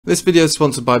This video is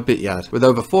sponsored by Bityard. With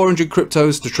over 400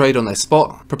 cryptos to trade on their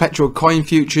spot, perpetual coin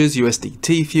futures,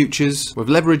 USDT futures, with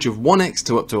leverage of 1x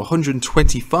to up to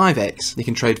 125x, you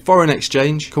can trade foreign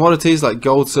exchange, commodities like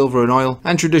gold, silver and oil,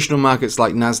 and traditional markets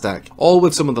like Nasdaq, all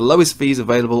with some of the lowest fees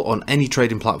available on any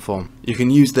trading platform. You can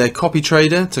use their copy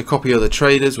trader to copy other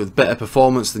traders with better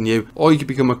performance than you, or you can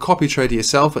become a copy trader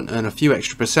yourself and earn a few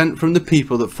extra percent from the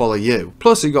people that follow you.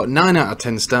 Plus, you got 9 out of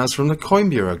 10 stars from the Coin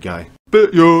Bureau guy.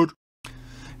 Bityard!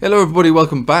 Hello everybody,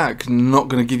 welcome back. Not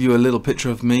going to give you a little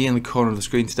picture of me in the corner of the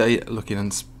screen today,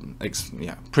 looking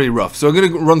pretty rough. So I'm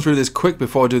going to run through this quick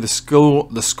before I do the school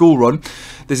run.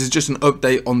 This is just an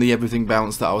update on the everything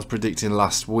bounce that I was predicting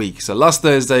last week. So last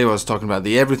Thursday I was talking about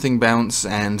the everything bounce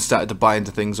and started to buy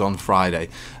into things on Friday.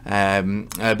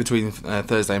 Between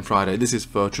Thursday and Friday. This is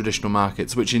for traditional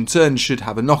markets, which in turn should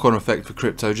have a knock-on effect for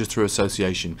crypto just through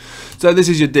association. So this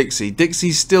is your Dixie.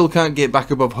 Dixie still can't get back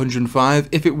above 105.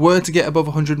 If it were to get above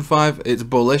 105, it's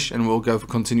bullish and we'll go for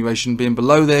continuation. Being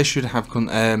below there should have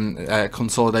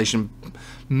consolidation,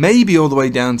 maybe all the way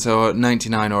down to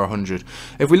 99 or 100.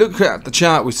 If we look at the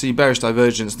chart, we see bearish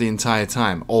divergence the entire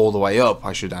time, all the way up,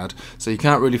 I should add. So you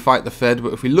can't really fight the Fed,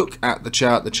 but if we look at the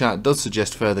chart does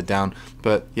suggest further down,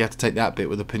 but you have to take that bit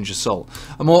with a pinch of salt.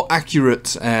 A more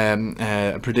accurate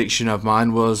prediction of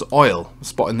mine was oil,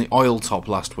 spotting the oil top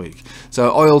last week.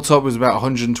 So oil top was about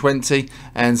 120,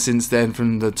 and since then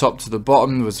from the top to the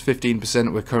bottom was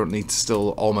 15%. We're currently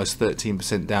still almost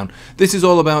 13% down. This is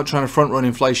all about trying to front run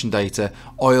inflation data.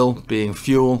 Oil being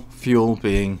fuel, fuel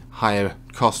being higher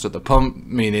cost at the pump,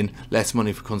 meaning less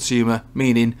money for consumer,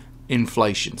 meaning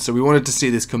inflation. So we wanted to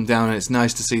see this come down, and it's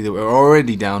nice to see that we're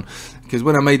already down, because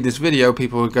when I made this video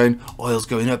people were going, oil's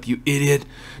going up, you idiot,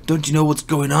 don't you know what's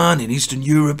going on in Eastern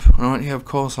Europe? Alright, yeah, of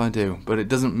course I do, but it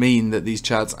doesn't mean that these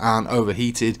charts aren't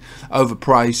overheated,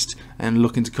 overpriced and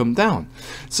looking to come down.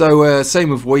 So same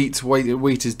with wheat.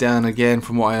 Wheat is down again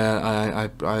from what I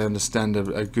understand,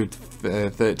 a good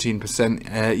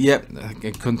 13%. Yep,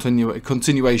 a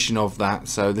continuation of that.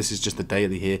 So this is just the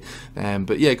daily here,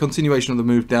 but yeah, continuation of the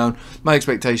move down. My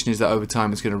expectation is that over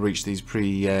time it's going to reach these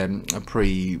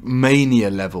pre-mania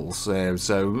levels,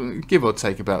 so give or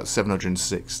take about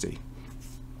 760.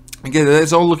 Again,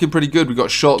 it's all looking pretty good. We've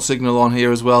got short signal on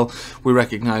here as well. We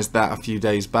recognised that a few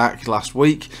days back last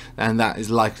week, and that is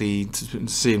likely to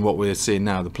seeing what we're seeing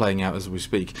now, the playing out as we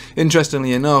speak.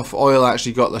 Interestingly enough, oil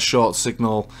actually got the short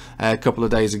signal a couple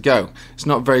of days ago. It's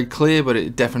not very clear, but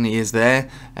it definitely is there.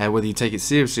 Whether you take it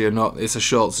seriously or not, it's a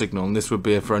short signal, and this would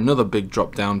be for another big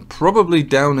drop down, probably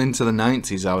down into the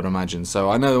 90s, I would imagine.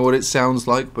 So I know what it sounds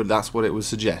like, but that's what it would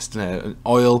suggest.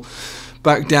 Oil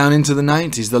back down into the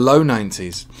 90s, the low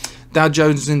 90s. Dow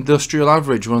Jones Industrial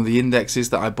Average, one of the indexes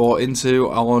that I bought into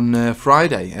on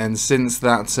Friday, and since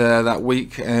that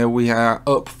week we are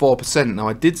up 4%. Now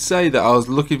I did say that I was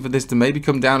looking for this to maybe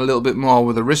come down a little bit more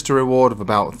with a risk to reward of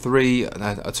about 3 to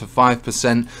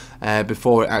 5%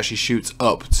 before it actually shoots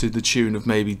up to the tune of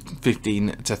maybe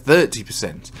 15 to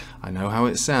 30%. I know how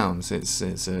it sounds.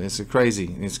 It's crazy,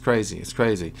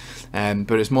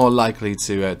 but it's more likely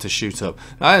to shoot up.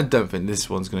 I don't think this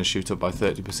one's going to shoot up by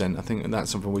 30%. I think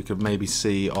that's something we could maybe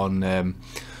see on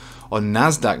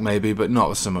Nasdaq maybe, but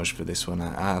not so much for this one.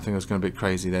 I think it's going to be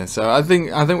crazy there. So I think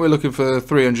we're looking for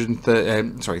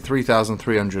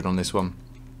 3,300 on this one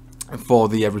for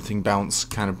the everything bounce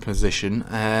kind of position,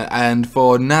 and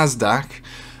for Nasdaq.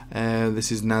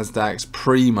 This is Nasdaq's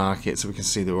pre-market, so we can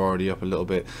see that we're already up a little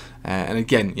bit. And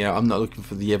again, yeah, I'm not looking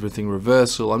for the everything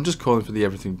reversal. I'm just calling for the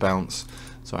everything bounce.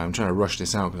 Sorry, I'm trying to rush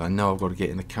this out because I know I've got to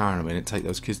get in the car in a minute, take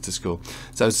those kids to school.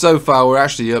 So far we're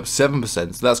actually up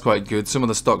 7%, so that's quite good. Some of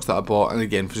the stocks that I bought, and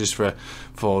again, just for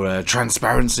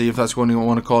transparency, if that's what you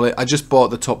want to call it, I just bought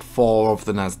the top 4 of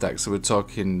the Nasdaq. So we're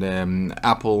talking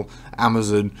Apple,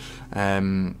 Amazon,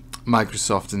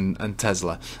 Microsoft and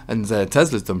Tesla, and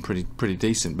Tesla's done pretty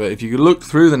decent. But if you look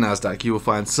through the Nasdaq, you will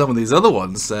find some of these other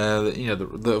ones that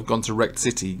have gone to wrecked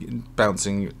city,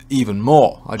 bouncing even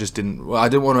more. I didn't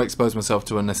want to expose myself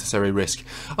to unnecessary risk.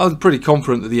 I was pretty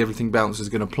confident that the everything bounce is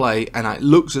going to play, and it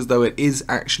looks as though it is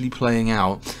actually playing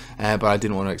out, but I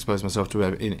didn't want to expose myself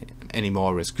to any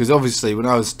more risk, because obviously when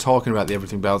I was talking about the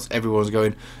everything bounce, everyone was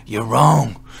going, "You're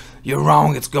wrong. You're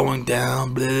wrong, it's going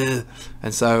down, blah."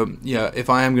 And so, yeah,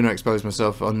 if I am going to expose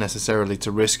myself unnecessarily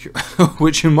to risk,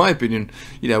 which in my opinion,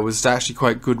 was actually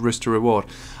quite good risk to reward,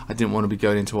 I didn't want to be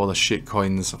going into all the shit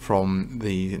coins from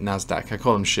the Nasdaq. I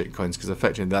call them shit coins because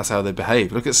effectively that's how they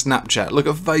behave. Look at Snapchat, look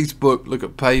at Facebook, look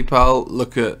at PayPal,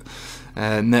 look at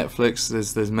Netflix,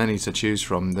 there's many to choose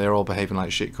from. They're all behaving like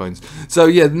shitcoins. So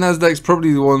yeah, the Nasdaq's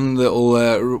probably the one that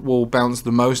will bounce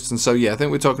the most. And so yeah, I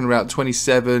think we're talking about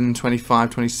 27, 25,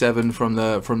 27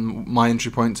 from my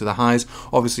entry point to the highs.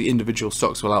 Obviously, individual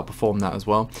stocks will outperform that as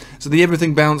well. So the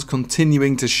everything bounce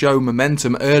continuing to show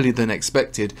momentum earlier than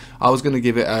expected. I was going to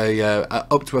give it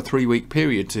up to a 3-week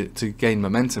period to gain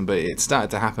momentum, but it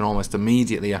started to happen almost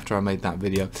immediately after I made that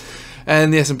video.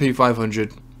 And the S&P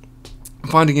 500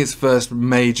 finding its first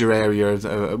major area,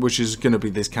 which is going to be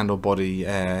this candle body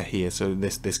here, so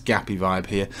this gappy vibe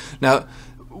here. Now,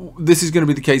 this is going to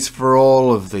be the case for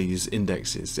all of these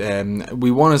indexes.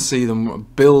 We want to see them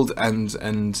build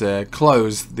and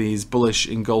close these bullish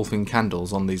engulfing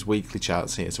candles on these weekly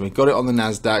charts here. So we've got it on the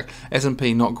Nasdaq.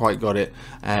 S&P not quite got it.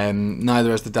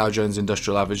 Neither has the Dow Jones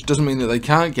Industrial Average. Doesn't mean that they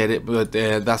can't get it, but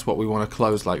that's what we want to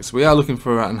close like. So we are looking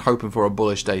for and hoping for a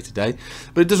bullish day today,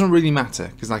 but it doesn't really matter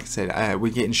because, like I said,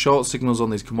 we're getting short signals on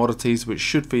these commodities, which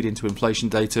should feed into inflation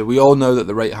data. We all know that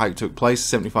the rate hike took place,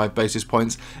 75 basis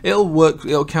points. It'll work.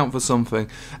 It'll count for something,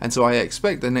 and so I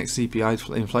expect the next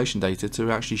CPI inflation data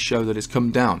to actually show that it's come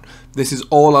down. This is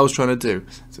all I was trying to do.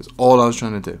 This is all I was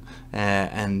trying to do,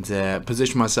 and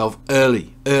position myself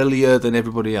earlier than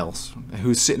everybody else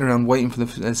who's sitting around waiting for the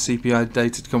CPI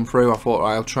data to come through. I thought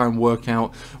I'll try and work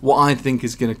out what I think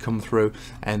is going to come through,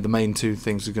 and the main two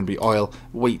things are going to be oil,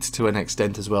 wheat to an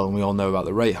extent as well, and we all know about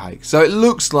the rate hike. So it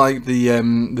looks like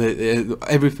the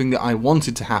everything that I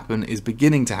wanted to happen is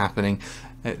beginning to happen,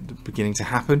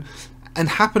 and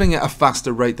happening at a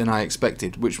faster rate than I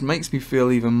expected, which makes me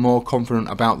feel even more confident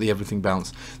about the everything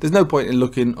bounce. There's no point in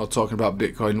looking or talking about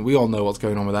Bitcoin. We all know what's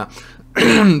going on with that.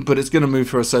 But it's going to move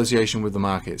for association with the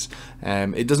markets.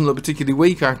 It doesn't look particularly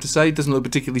weak, I have to say. It doesn't look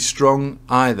particularly strong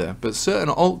either, but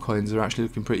certain altcoins are actually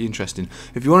looking pretty interesting.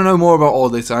 If you want to know more about all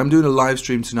this, I'm doing a live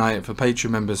stream tonight for Patreon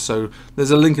members, so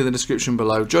there's a link in the description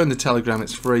below. Join the Telegram,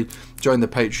 it's free. Join the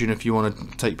Patreon if you want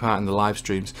to take part in the live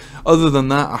streams. Other than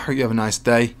that, I hope you have a nice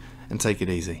day and take it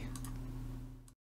easy.